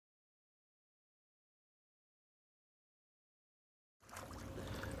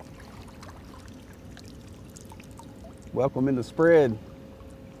Welcome in the spread.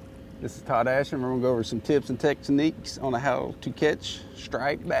 This is Todd Asher, and we're gonna go over some tips and techniques on how to catch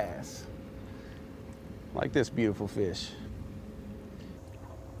striped bass. Like this beautiful fish.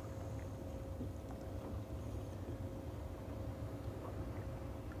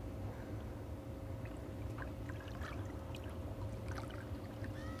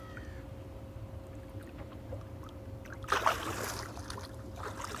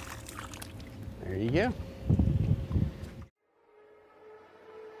 There you go.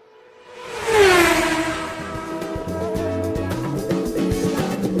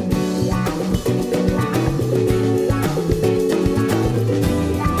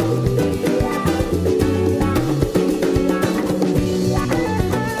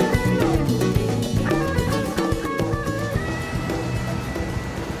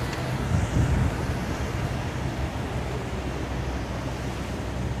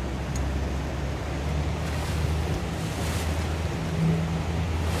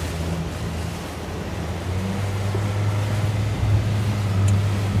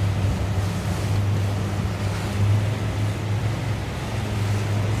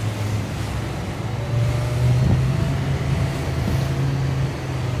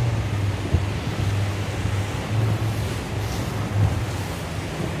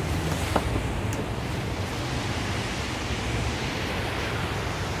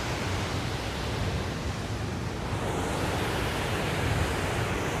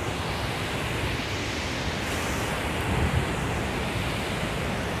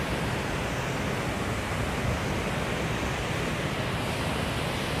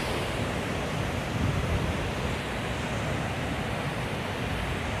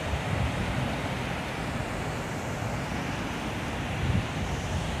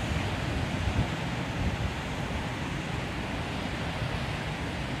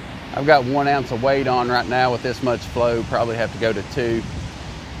 I've got 1 ounce of weight on right now with this much flow. Probably have to go to 2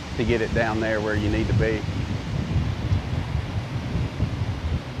 to get it down there where you need to be.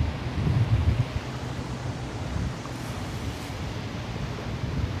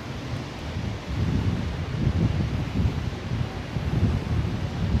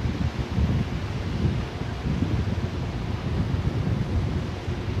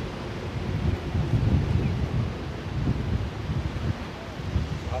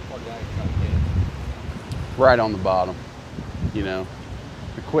 Right on the bottom. You know,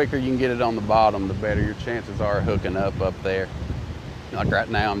 the quicker you can get it on the bottom, the better your chances are of hooking up there. Like right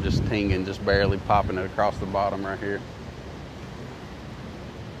now, I'm just tinging, just barely popping it across the bottom right here.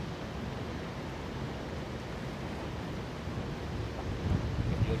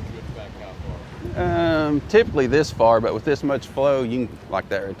 Typically this far, but with this much flow, you can, like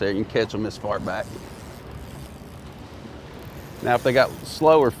that right there, you can catch them this far back. Now, if they got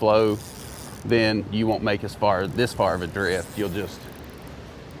slower flow, then you won't make this far of a drift. You'll just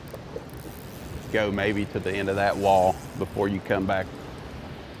go maybe to the end of that wall before you come back,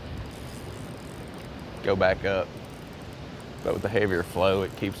 go back up. But with the heavier flow,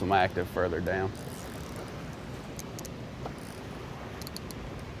 it keeps them active further down.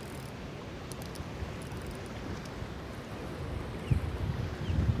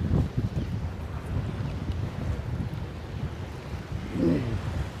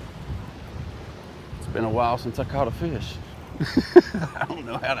 It's been a while since I caught a fish. I don't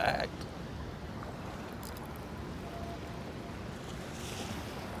know how to act.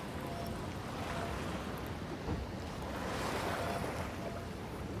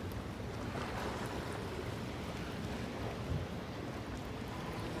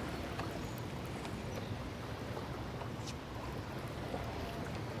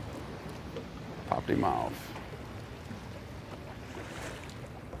 Popped him off.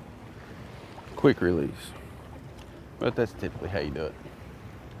 Quick release, but that's typically how you do it.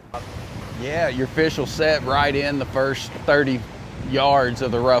 Yeah, your fish will set right in the first 30 yards of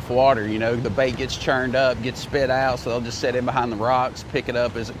the rough water. You know, the bait gets churned up, gets spit out, so they'll just set in behind the rocks, pick it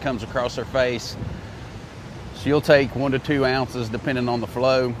up as it comes across their face. So you'll take 1 to 2 ounces depending on the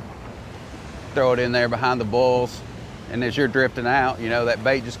flow, throw it in there behind the bulls, and as you're drifting out, you know, that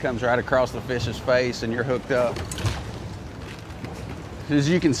bait just comes right across the fish's face and you're hooked up. As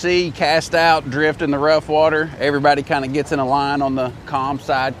you can see, cast out, drift in the rough water. Everybody kind of gets in a line on the calm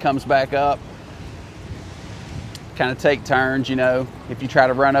side, comes back up. Kind of take turns, you know. If you try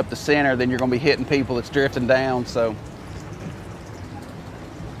to run up the center, then you're gonna be hitting people that's drifting down, so.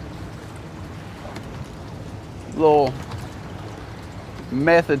 Little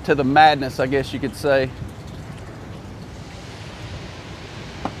method to the madness, I guess you could say.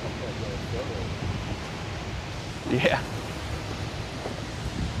 Yeah.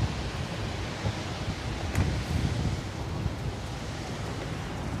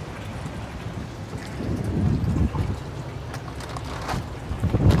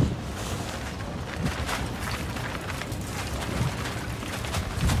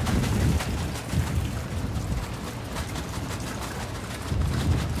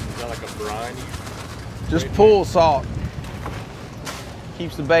 Just pool salt.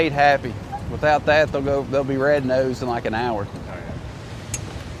 Keeps the bait happy. Without that, they'll be red-nosed in like an hour.